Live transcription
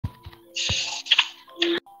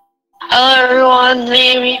Hello everyone,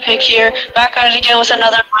 me Pick here, back at it again with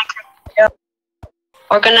another Minecraft video.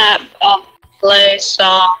 We're gonna play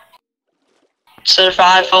some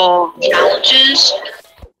survival challenges.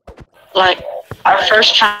 Like, our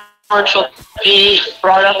first challenge will be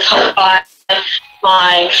brought up by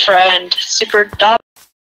my friend Super Dub.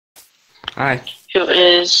 Hi. Who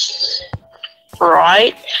is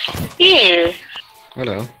right here.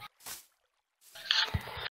 Hello.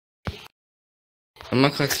 I'm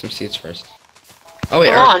gonna collect some seeds first. Oh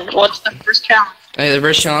wait, Come on, what's the first challenge? Hey, the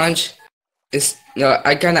first challenge is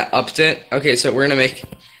I kind of upped it. Okay, so we're gonna make.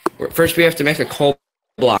 First, we have to make a coal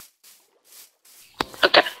block.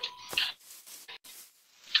 Okay.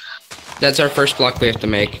 That's our first block we have to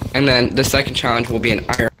make, and then the second challenge will be an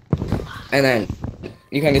iron. And then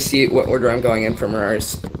you kind of see what order I'm going in from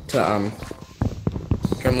rarest to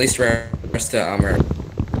from least rarest to rare.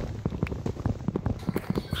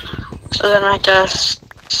 So then I guess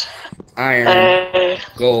Iron,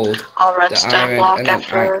 gold, I'll redstone block and then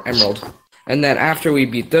afterwards. emerald. And then after we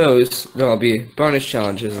beat those, there'll be bonus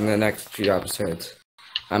challenges in the next few episodes.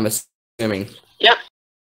 I'm assuming. Yep.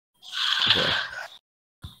 Okay.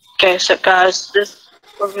 Okay, so guys,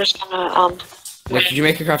 we're just gonna Nick, did you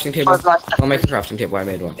make a crafting table? I'll make a crafting table. I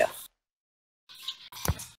made one. Yeah.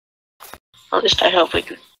 At least I hope we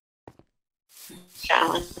can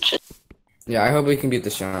challenge it. Yeah, I hope we can beat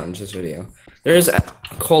this challenge this video. There's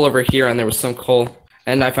coal over here, and there was some coal,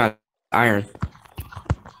 and I found iron.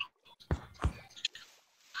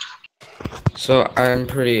 So I'm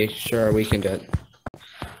pretty sure we can do it.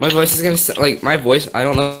 My voice is gonna my voice. I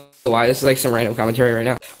don't know why this is like some random commentary right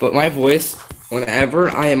now, but my voice, whenever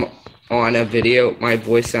I am on a video, my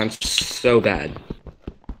voice sounds so bad.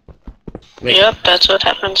 Like, Yep, that's what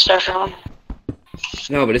happens to everyone.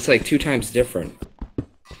 no, but it's like 2 times different.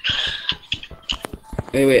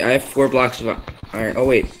 Wait, I have 4 blocks of iron. Oh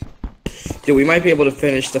wait, dude, we might be able to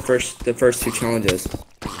finish the first 2 challenges.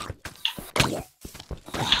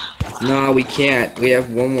 No, we can't. We have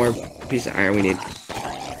 1 more piece of iron we need.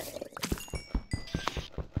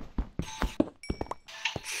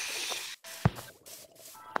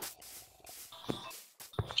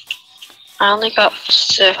 I only got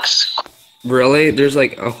 6. Really? There's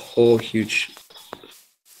like a whole huge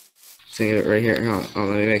thing of it right here. Oh,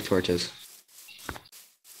 let me make torches.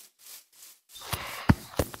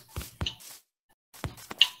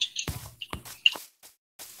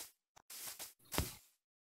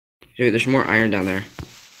 Dude, there's more iron down there.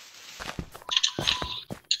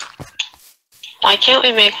 Why can't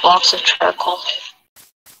we make blocks of charcoal?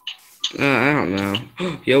 I don't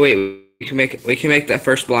know. Yo, wait, we can make that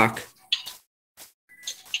first block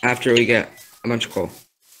after we get a bunch of coal.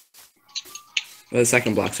 Well, the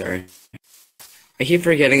second block, sorry. I keep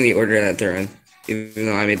forgetting the order that they're in, even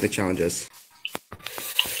though I made the challenges.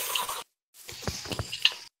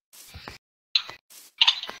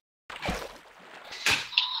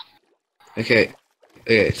 Okay,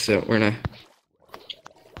 so we're gonna.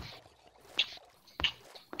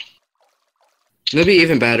 It'd be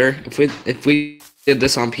even better if we did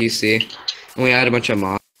this on PC and we had a bunch of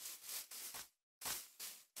mods.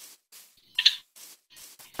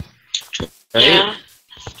 Right? Yeah.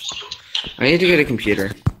 I need to get a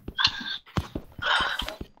computer.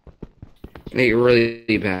 Make it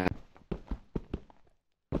really bad.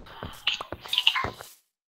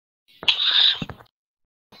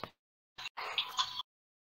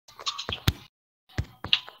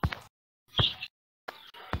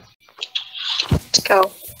 Let's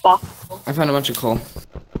go. Block. I found a bunch of coal.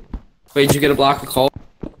 Wait, did you get a block of coal?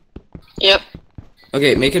 Yep.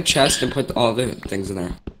 Okay, make a chest and put all the things in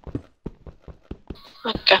there.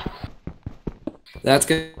 Okay. That's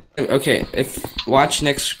good. Okay, watch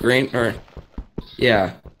Nick's screen, or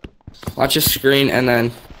yeah, watch his screen and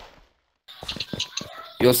then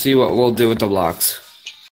you'll see what we'll do with the blocks.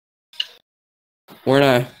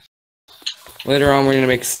 Later on we're gonna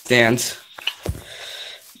make stands.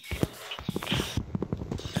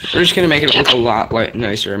 We're just gonna make it look a lot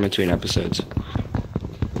nicer in between episodes.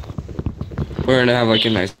 We're gonna have like a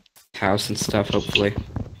nice house and stuff, hopefully.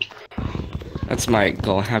 That's my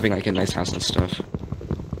goal, having like a nice house and stuff.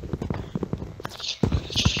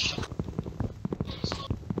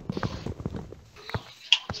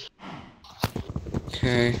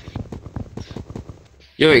 Okay.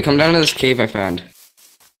 Yo, wait, come down to this cave I found.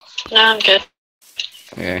 No, I'm good.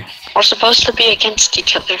 Okay. We're supposed to be against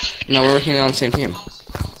each other. No, we're working on the same team.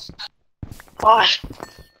 Why?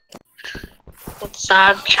 It's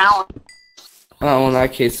not a challenge. Oh, well, in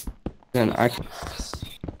that case, then I can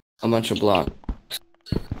a bunch of blocks.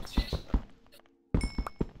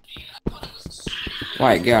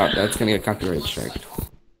 White, get out. That's gonna get copyright strike.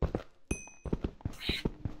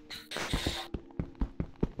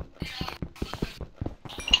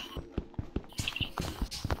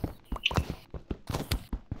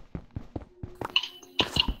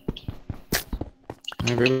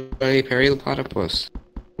 Everybody parry the platypus.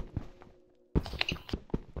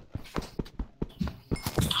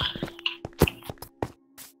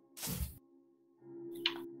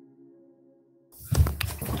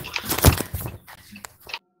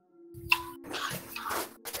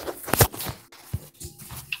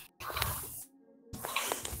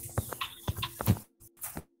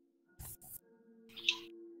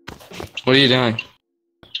 What are you doing?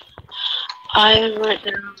 I am right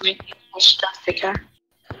now making a stuff figure.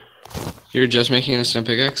 You're just making a stone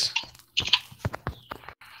pickaxe?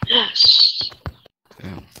 Yes.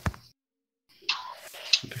 Yeah.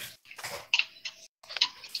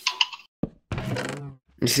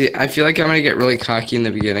 You see, I feel like I'm gonna get really cocky in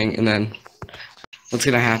the beginning, and then what's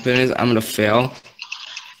gonna happen is I'm gonna fail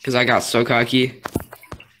because I got so cocky.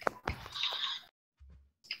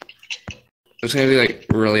 It's gonna be like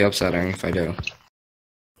really upsetting if I do.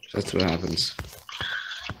 That's what happens.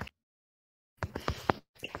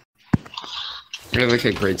 I have like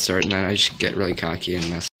a great start, and then I just get really cocky and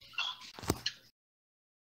mess.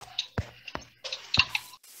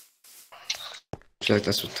 I feel like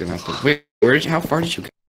that's what's gonna happen. Wait, how far did you go?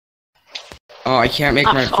 Oh, I can't make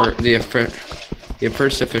my the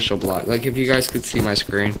first official block. Like if you guys could see my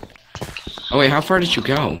screen. Oh wait, how far did you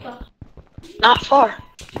go? Not far.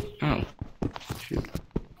 Oh, shoot.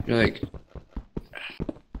 You're like,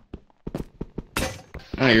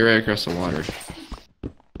 oh, you're right across the water.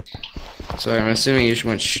 So I'm assuming you just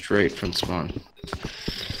went straight from spawn.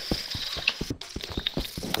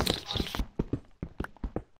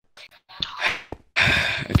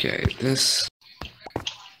 Okay, this.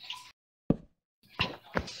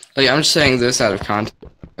 Like, I'm just saying this out of context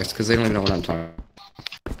because they don't even know what I'm talking about.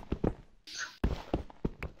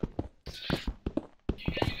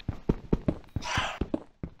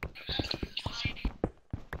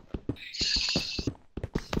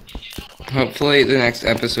 Hopefully, the next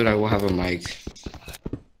episode I will have a mic.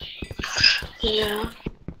 Yeah.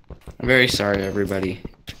 I'm very sorry, everybody.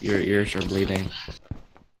 Your ears are bleeding.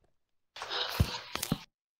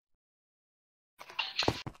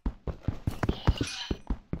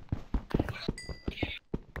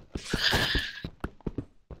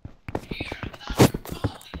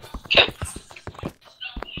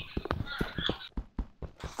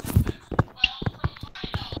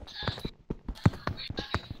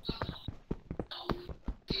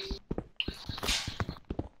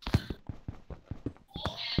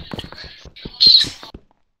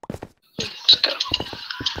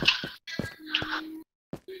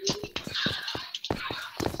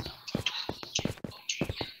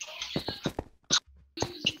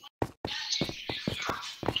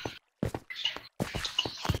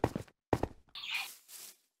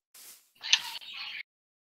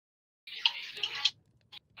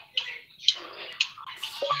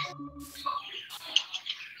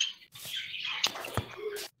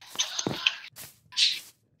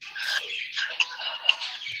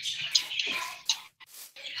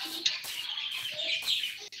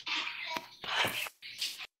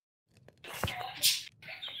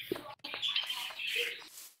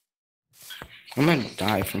 I'm gonna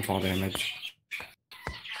die from fall damage.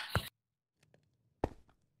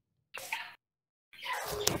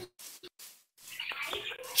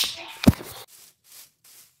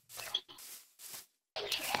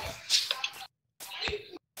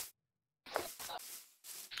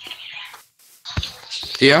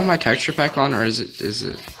 Do you have my texture pack on, or is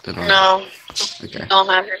it that on? No. Okay. I don't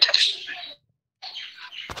have your texture.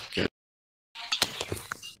 Good.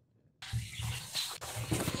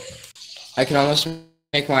 I can almost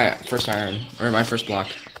make my first iron, or my first block.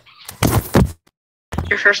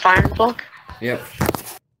 Your first iron block? Yep.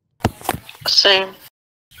 Same.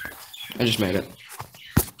 I just made it.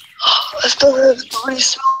 I still have 3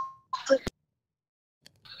 small.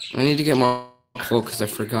 I need to get more coal because I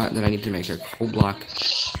forgot that I need to make a coal block.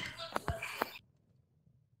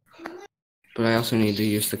 But I also need to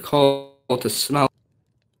use the coal to smelt.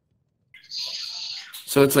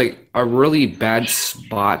 So it's like a really bad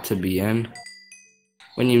spot to be in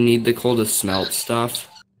when you need the coal to smelt stuff,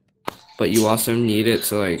 but you also need it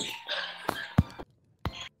to like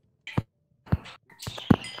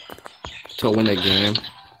to win the game.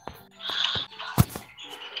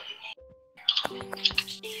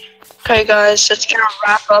 Okay, guys, that's gonna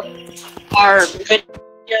wrap up our video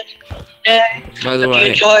today. By the Hope way,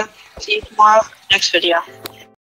 you enjoy. See you tomorrow. Next video.